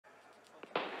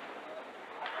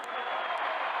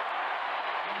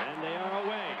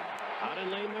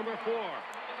Tuffour.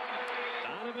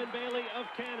 Donovan Bailey of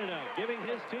Canada giving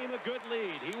his team a good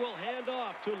lead. He will hand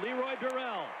off to Leroy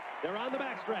Burrell. They're on the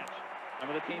backstretch. Some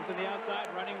of the teams on the outside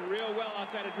running real well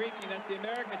outside of reaching. That's the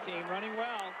American team running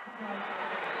well.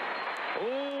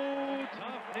 Oh,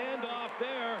 tough handoff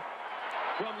there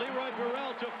from Leroy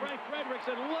Burrell to Frank Fredericks.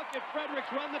 And look at Fredericks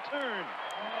run the turn.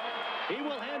 He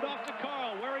will hand off to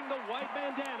Carl wearing the white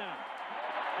bandana.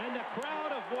 And a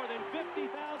crowd of more than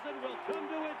 50,000 will come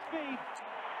to its feet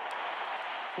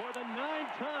for the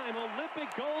 9-time Olympic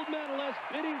gold medalist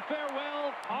bidding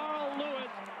farewell. Carl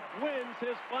Lewis wins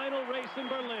his final race in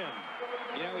Berlin.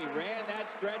 You know, he ran that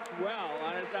stretch well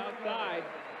on his outside.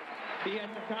 He had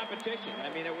some competition.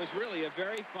 I mean, it was really a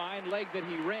very fine leg that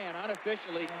he ran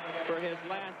unofficially for his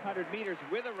last 100 meters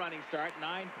with a running start,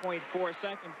 9.4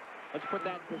 seconds. Let's put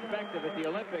that in perspective. At the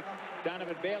Olympics,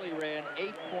 Donovan Bailey ran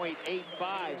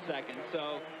 8.85 seconds.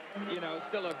 So, you know,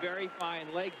 still a very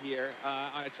fine leg here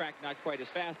on a track not quite as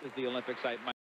fast as the Olympics.